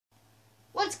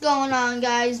What's going on,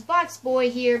 guys? Boxboy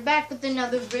here, back with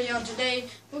another video. Today,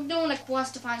 we're doing a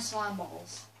quest to find slime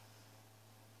balls.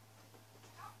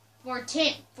 Oh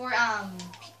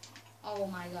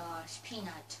my gosh,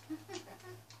 Peanut.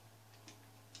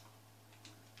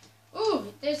 Ooh,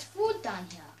 there's food down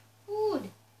here. Food.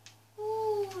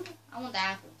 I want the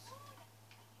apples.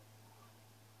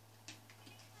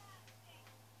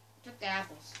 Took the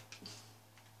apples.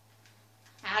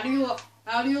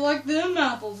 How do you like them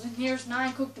apples? And here's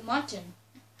 9 cooked mutton.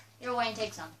 Here, Wayne,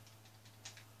 take some.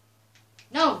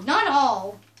 No, not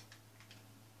all.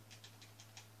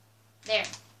 There.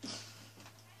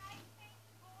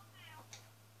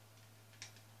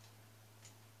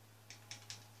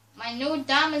 My new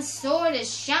diamond sword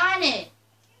is shining.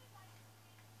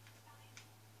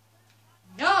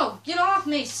 No, get off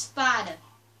me, spider.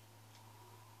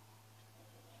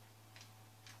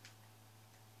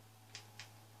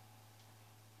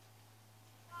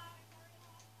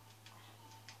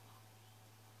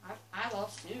 I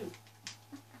lost 2.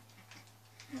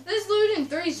 This looting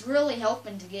 3 is really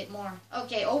helping to get more.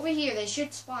 Okay, over here. They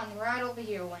should spawn right over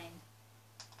here, Wayne.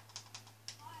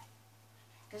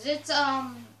 Because it's,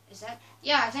 is that?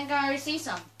 Yeah, I think I already see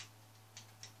some.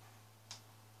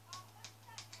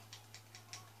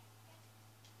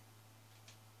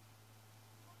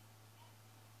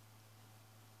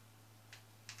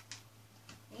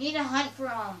 We need to hunt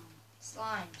for,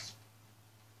 slimes.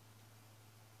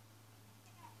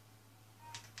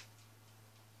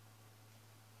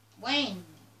 Wayne,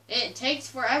 it takes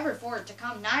forever for it to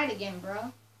come night again,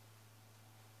 bro.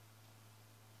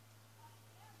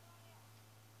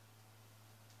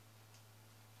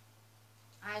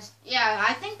 Yeah,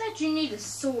 I think that you need a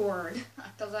sword,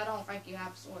 because I don't think you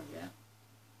have a sword yet.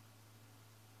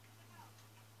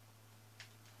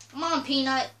 Come on,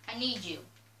 Peanut, I need you.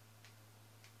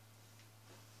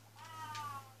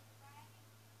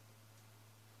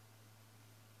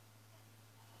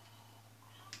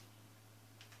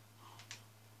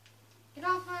 Get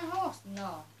off my horse.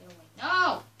 No, get away.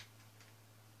 No!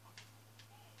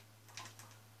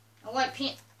 Oh, what?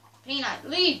 Peanut,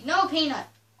 leave. No, Peanut.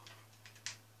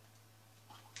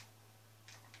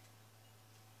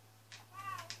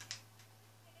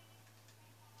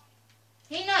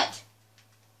 Peanut.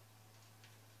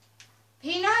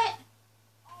 Peanut.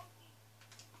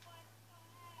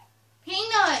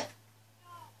 Peanut.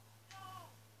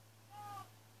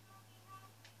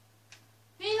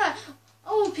 Peanut.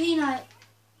 Oh, Peanut.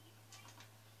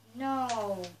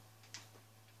 No.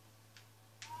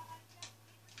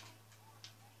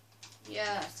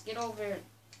 Yes, get over it.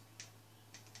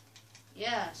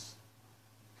 Yes.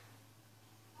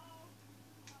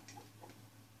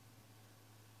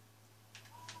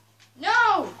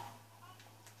 No!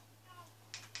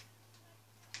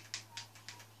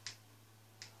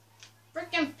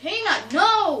 Frickin' Peanut,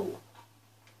 no!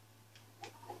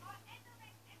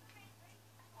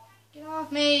 Get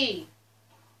off me!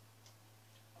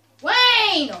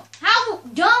 Wayne! How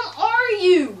dumb are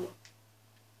you?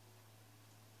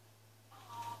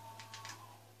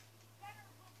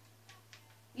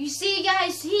 You see,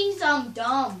 guys, he's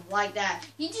dumb like that.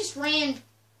 He just ran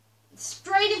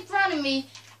straight in front of me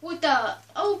with the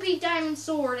OP diamond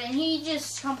sword, and he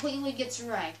just completely gets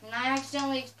wrecked. And I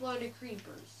accidentally exploded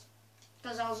creepers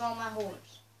because I was on my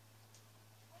horse.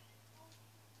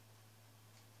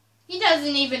 He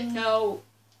doesn't even know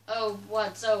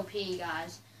what's OP,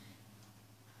 guys.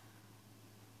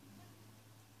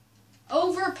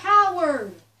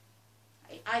 Overpowered,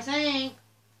 I think.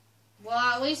 Well,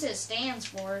 at least it stands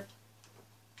for it.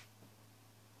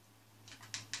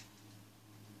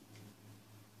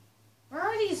 Where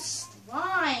are these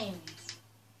slimes?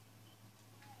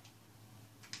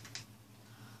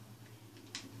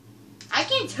 I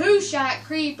can 2-shot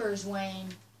creepers, Wayne.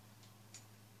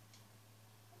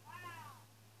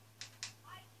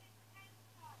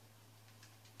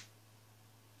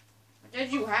 What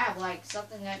did you have? Like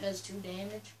something that does 2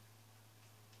 damage?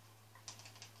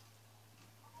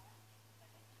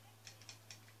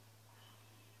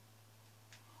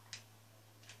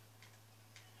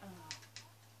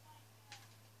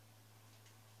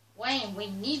 Wayne, we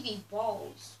need these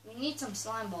balls. We need some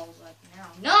slime balls like now.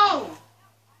 No!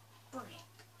 Frick.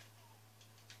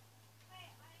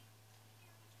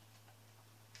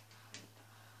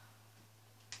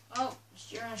 Oh,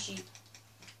 steering a sheep.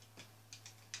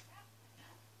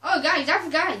 Oh, guys, I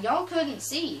forgot. Y'all couldn't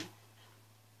see.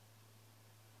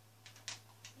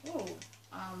 Oh,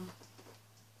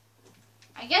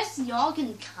 I guess y'all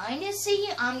can kind of see.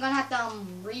 I'm gonna have to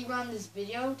rerun this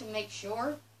video to make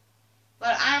sure.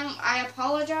 But I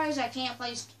apologize. I can't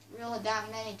place really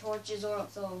that many torches or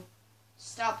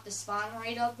stop the spawn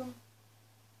rate of them.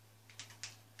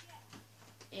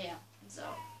 Yeah, so.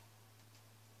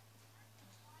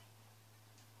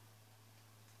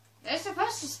 They're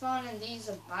supposed to spawn in these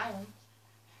biomes.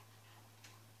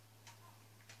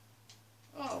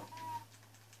 Oh.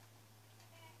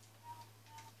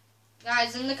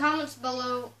 Guys, in the comments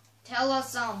below, tell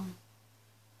us tell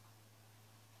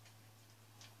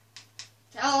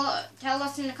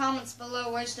us in the comments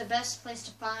below where's the best place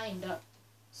to find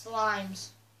slimes.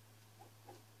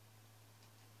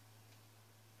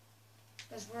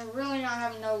 Because we're really not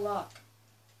having no luck.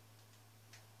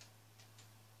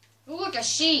 Oh, look, a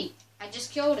sheep. I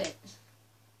just killed it.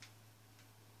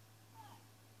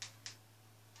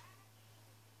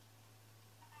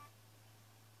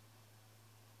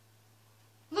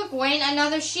 Look, Wayne,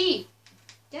 another sheep.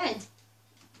 Dead.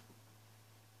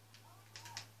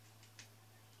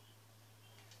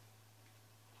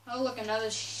 Oh, look,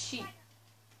 another sheep.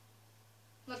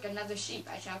 Look, another sheep.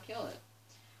 I shall kill it.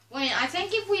 Wayne, I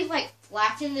think if we, like,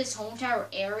 flatten this whole entire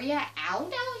area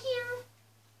out here.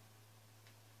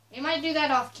 We might do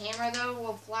that off camera, though.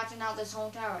 We'll flatten out this whole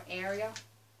entire area.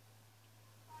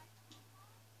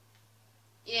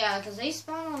 Yeah, because they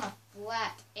spawn on a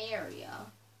flat area.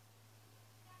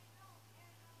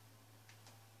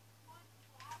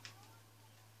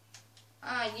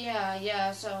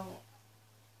 Yeah, so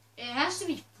it has to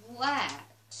be flat.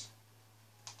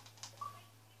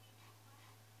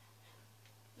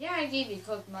 Yeah, I gave you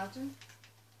cooked mutton.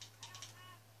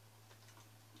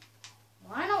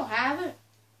 Well, I don't have it.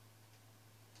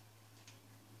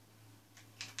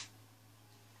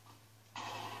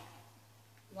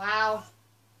 Wow.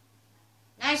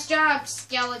 Nice job,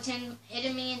 skeleton,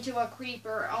 hitting me into a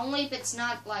creeper. Only if it's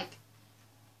not, like,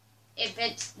 if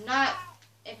it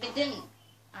didn't,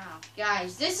 oh,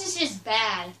 guys, this is just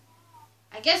bad.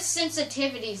 I guess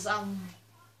sensitivities,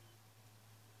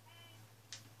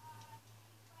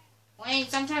 Wayne,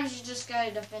 sometimes you just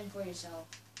gotta defend for yourself.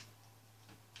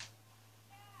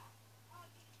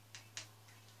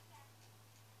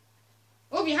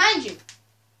 Oh, behind you!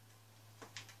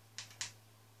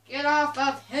 Get off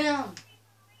of him!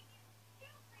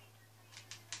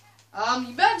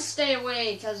 You better stay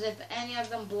away, because if any of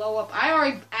them blow up, I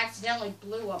already accidentally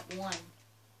blew up one.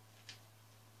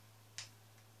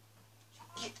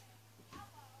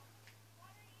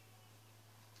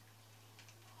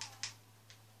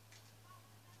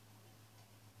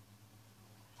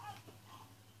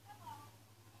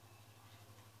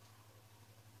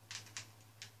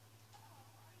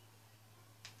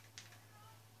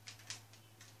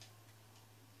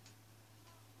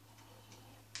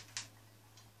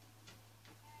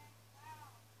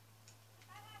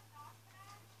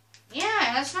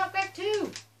 Yeah, that's not back too.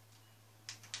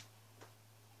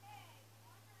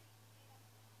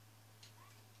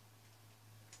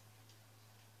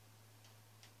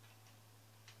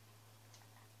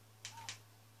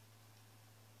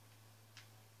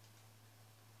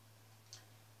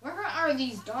 Where are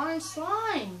these darn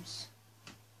slimes?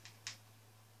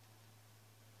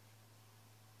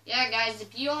 Yeah, guys,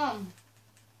 if you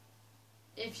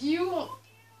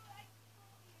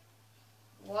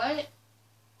what?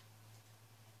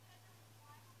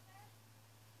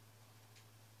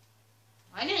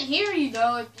 I didn't hear you,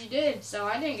 though, if you did, so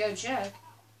I didn't go check.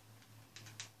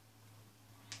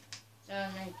 So,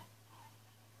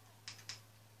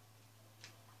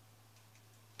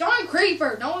 darn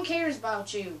creeper! No one cares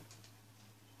about you.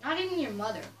 Not even your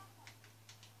mother.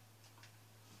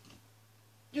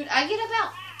 Dude, I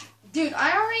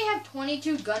already have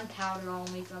 22 gunpowder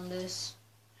on me from this.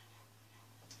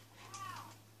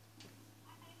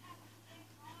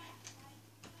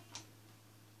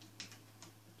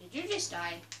 Did you just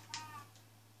die?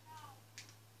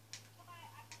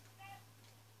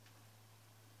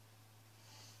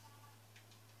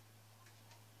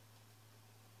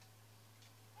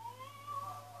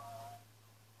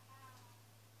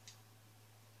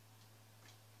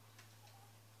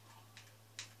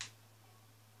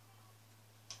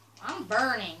 I'm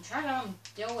burning. Try to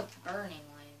deal with burning, Lane.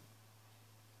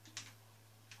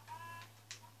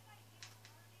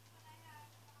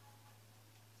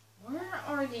 Where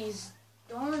are these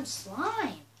darn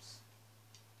slimes?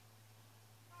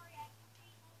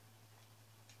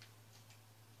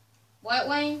 What,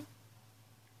 Wayne?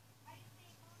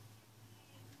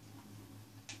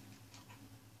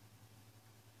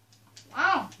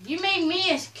 Wow, you made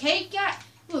me a cake, guy.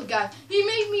 Look, guys, he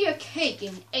made me a cake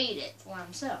and ate it for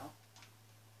himself.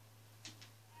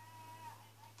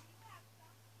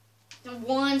 The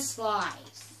one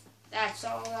slice. That's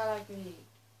all that I could eat.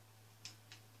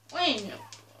 Wait,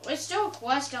 it's still a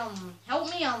quest. Help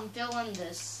me fill in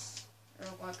this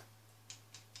real quick.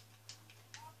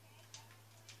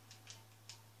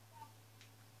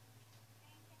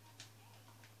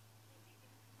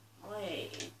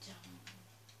 Wait.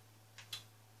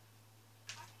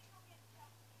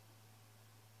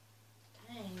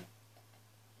 Dang.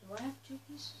 Do I have 2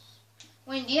 pieces?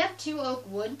 Wait, do you have 2 oak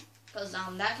wood? Because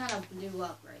that kind of blew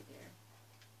up right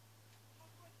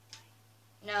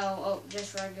there. No,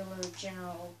 just regular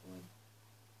general oak wood.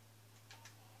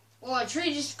 Well, a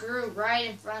tree just grew right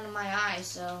in front of my eyes,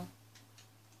 so.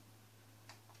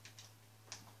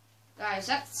 Guys,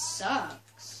 that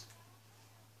sucks.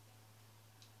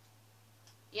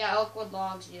 Yeah, oak wood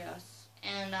logs, yes.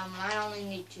 And I only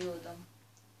need 2 of them.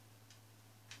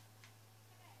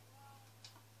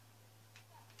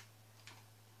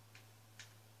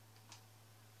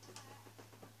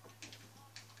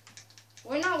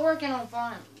 We're not working on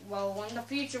farm. Well, in the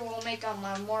future, we'll make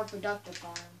a more productive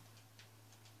farm.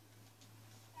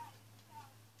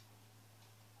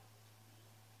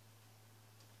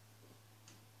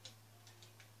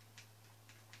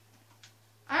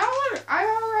 I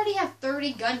already have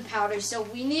 30 gunpowder, so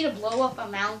we need to blow up a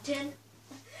mountain.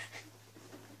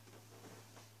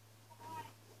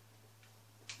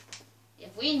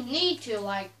 If we need to,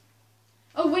 like...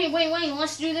 Oh, wait,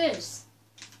 let's do this.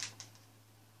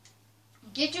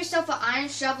 Get yourself an iron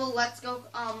shovel. Let's go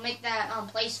make that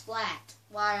place flat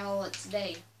while it's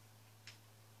day.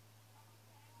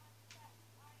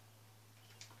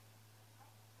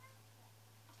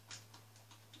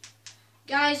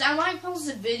 Guys, I might pause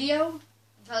the video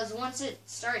because once it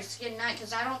starts getting night,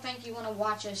 because I don't think you want to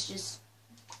watch us just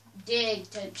dig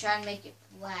to try and make it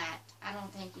flat. I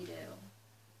don't think you do.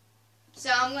 So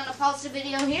I'm going to pause the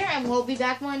video here and we'll be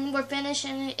back when we're finished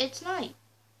and it's night.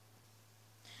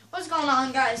 What's going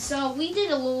on, guys? So we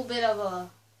did a little bit of a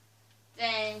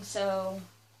thing, so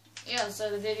yeah,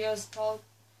 so the video is called,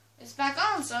 it's back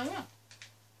on, so yeah.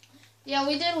 Yeah,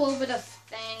 we did a little bit of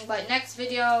thing, but next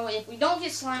video, if we don't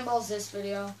get slime balls this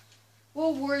video,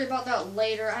 we'll worry about that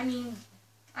later. I mean,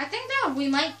 I think that we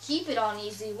might keep it on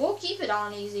easy. We'll keep it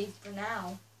on easy for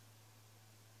now.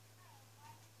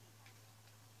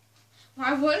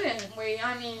 Why wouldn't we?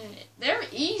 I mean, they're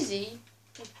easy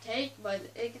to take, but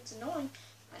it gets annoying.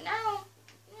 But now,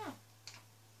 yeah.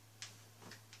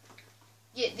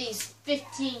 Get these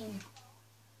 15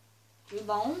 2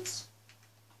 bones.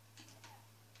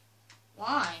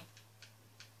 Why?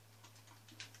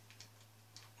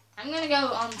 I'm gonna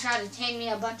go try to tame me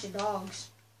a bunch of dogs.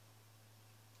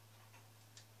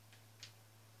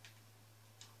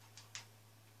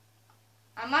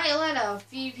 I might let a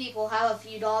few people have a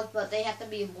few dogs, but they have to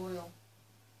be loyal.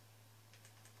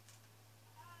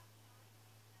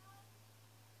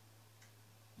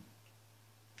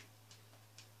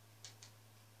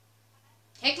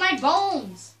 Take my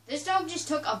bones! This dog just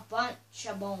took a bunch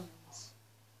of bones.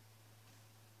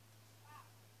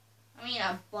 I mean,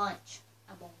 a bunch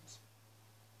of bones.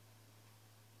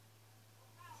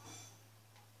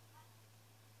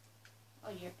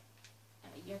 Oh,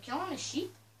 you're killing a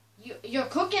sheep? You're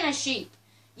cooking a sheep.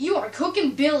 You are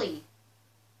cooking Billy.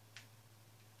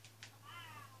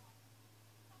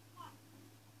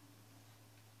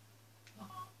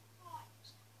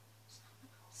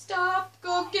 Stop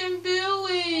cooking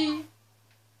Billy.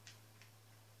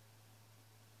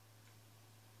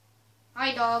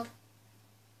 Hi, dog.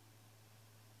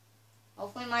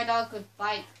 Hopefully my dog could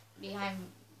fight behind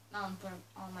on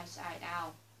my side.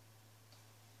 Ow.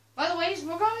 By the way,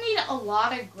 we're going to need a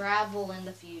lot of gravel in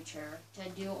the future to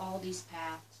do all these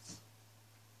paths.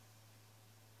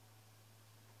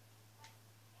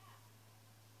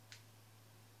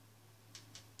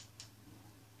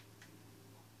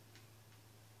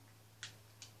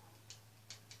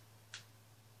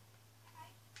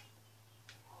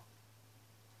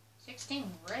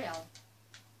 Rail.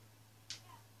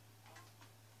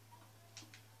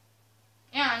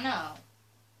 Yeah, I know.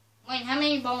 Wait, how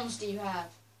many bones do you have?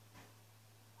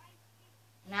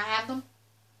 Can I have them?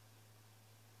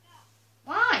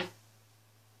 Why?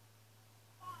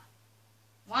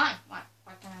 Why? Why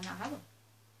can I not have them?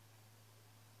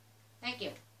 Thank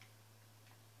you.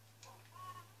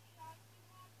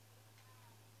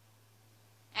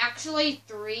 Actually,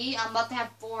 3. I'm about to have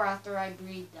 4 after I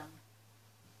breed them.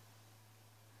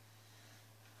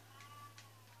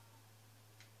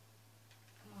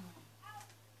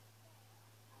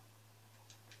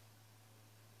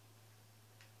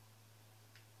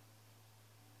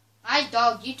 Hi,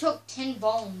 dog. You took 10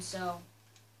 bones, so.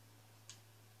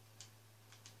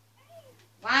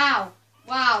 Wow.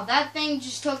 Wow, that thing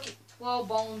just took 12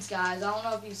 bones, guys. I don't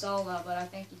know if you saw that, but I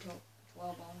think he took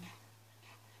 12 bones.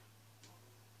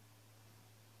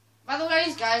 By the way,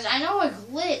 guys, I know a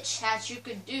glitch that you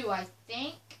could do, I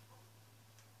think.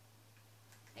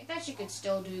 I think that you could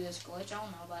still do this glitch. I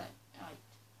don't know, but...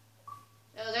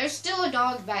 So there's still a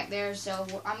dog back there, so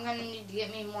I'm going to need to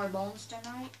get me more bones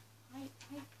tonight. Hi,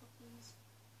 puppies.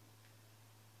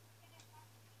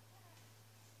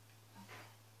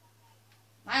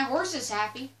 My horse is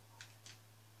happy.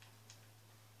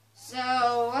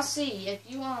 So, let's see, if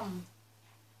you,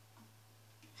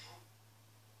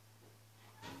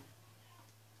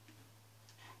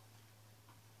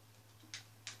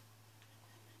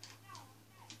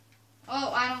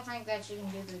 Oh, I don't think that you can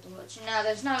do the glitch. No,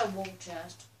 there's not a wool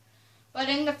chest. But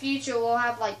in the future, we'll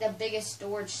have, like, the biggest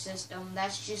storage system.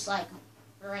 That's just, like,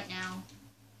 right now.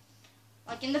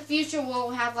 Like, in the future, we'll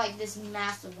have, like, this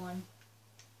massive one.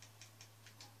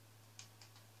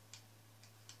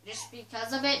 Just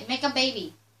because of it, make a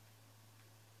baby.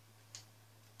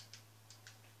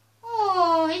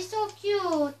 Oh, he's so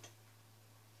cute.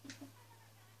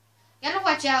 Gotta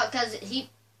watch out, because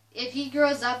if he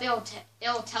grows up,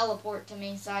 it'll teleport to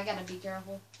me, so I gotta be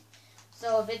careful.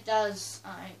 So if it does,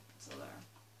 alright, so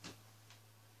there.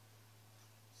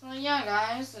 So yeah,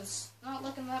 guys, it's not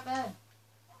looking that bad.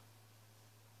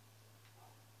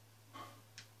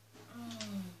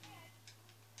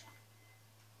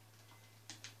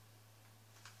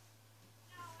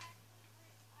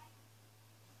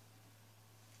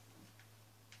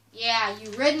 Yeah,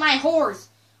 you rid my horse.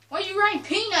 What are you riding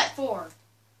Peanut for?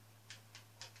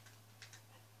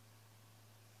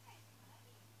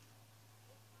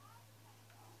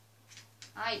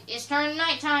 Alright, it's turning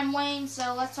nighttime, Wayne,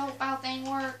 so let's hope our thing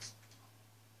works.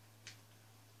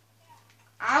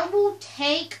 I will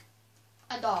take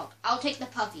a dog. I'll take the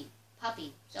puppy.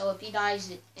 So if he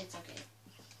dies, it's okay.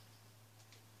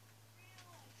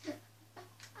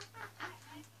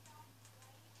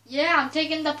 Yeah, I'm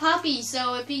taking the puppy,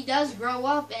 so if he does grow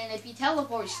up and if he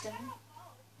teleports to me.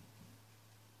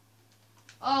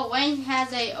 Oh, Wayne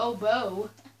has a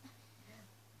oboe.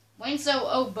 Wayne's so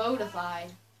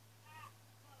oboe-ified.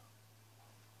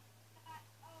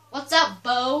 What's up,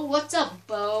 Bo? What's up,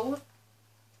 Bo?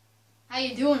 How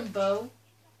you doing, Bo?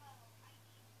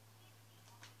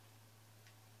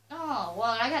 Oh,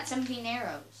 well, I got 17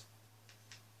 arrows.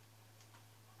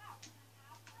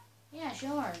 Yeah,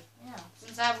 sure. Yeah.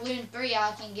 Since I have Loon 3,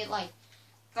 I can get like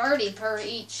 30 per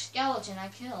each skeleton I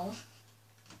kill.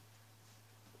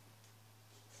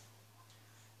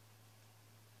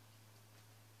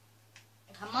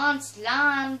 Come on,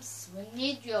 Slimes. We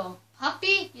need you.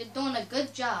 Puppy, you're doing a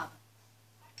good job.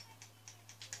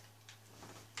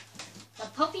 The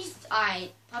puppy's...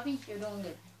 Alright, puppy, you're doing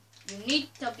good. You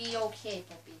need to be okay,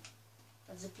 puppy.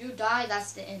 Because if you die,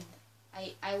 that's the end.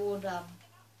 I would,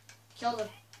 kill the...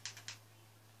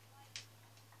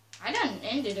 I done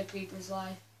ended a creeper's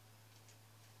life.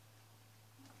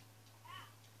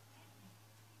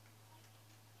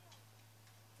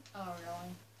 Oh,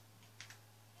 really?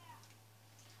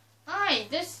 Alright,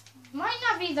 this might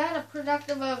not be that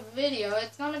productive of a video.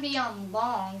 It's gonna be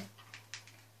long.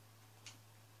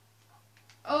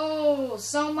 Oh,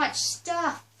 so much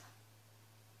stuff.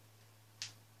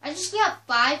 I just got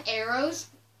 5 arrows.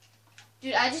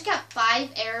 Dude, I just got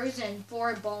 5 arrows and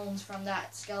 4 bones from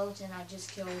that skeleton I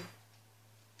just killed.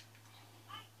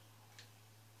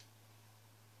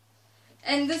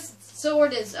 And this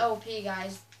sword is OP,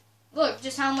 guys. Look,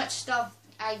 just how much stuff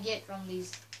I get from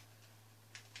these.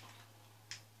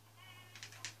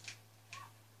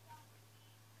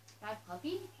 My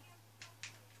puppy?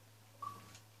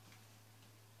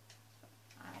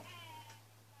 Alright.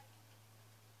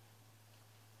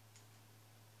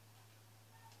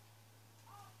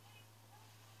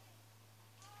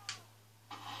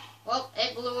 Well,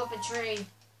 it blew up a tree.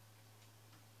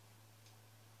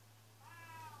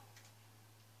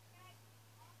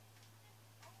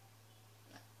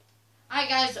 Alright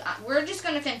guys, we're just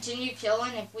gonna continue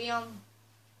killing if we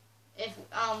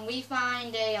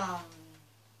find a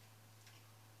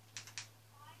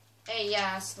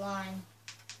slime.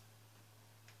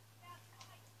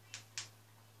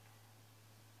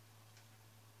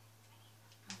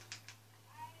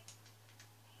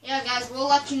 Yeah guys, we'll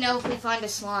let you know if we find a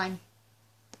slime.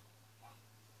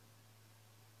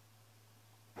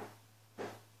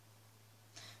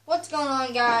 What's going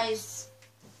on, guys?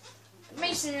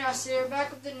 Mason Ross here,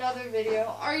 back with another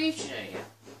video. Are you sure?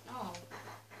 No.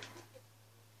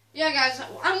 Yeah, guys,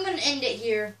 I'm gonna end it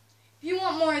here. If you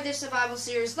want more of this survival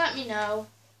series, let me know.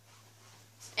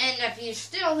 And if you're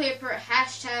still here, put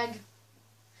hashtag,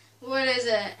 what is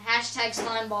it? Hashtag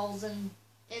slimeballs in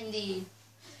the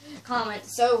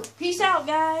comments. So, peace out,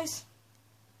 guys.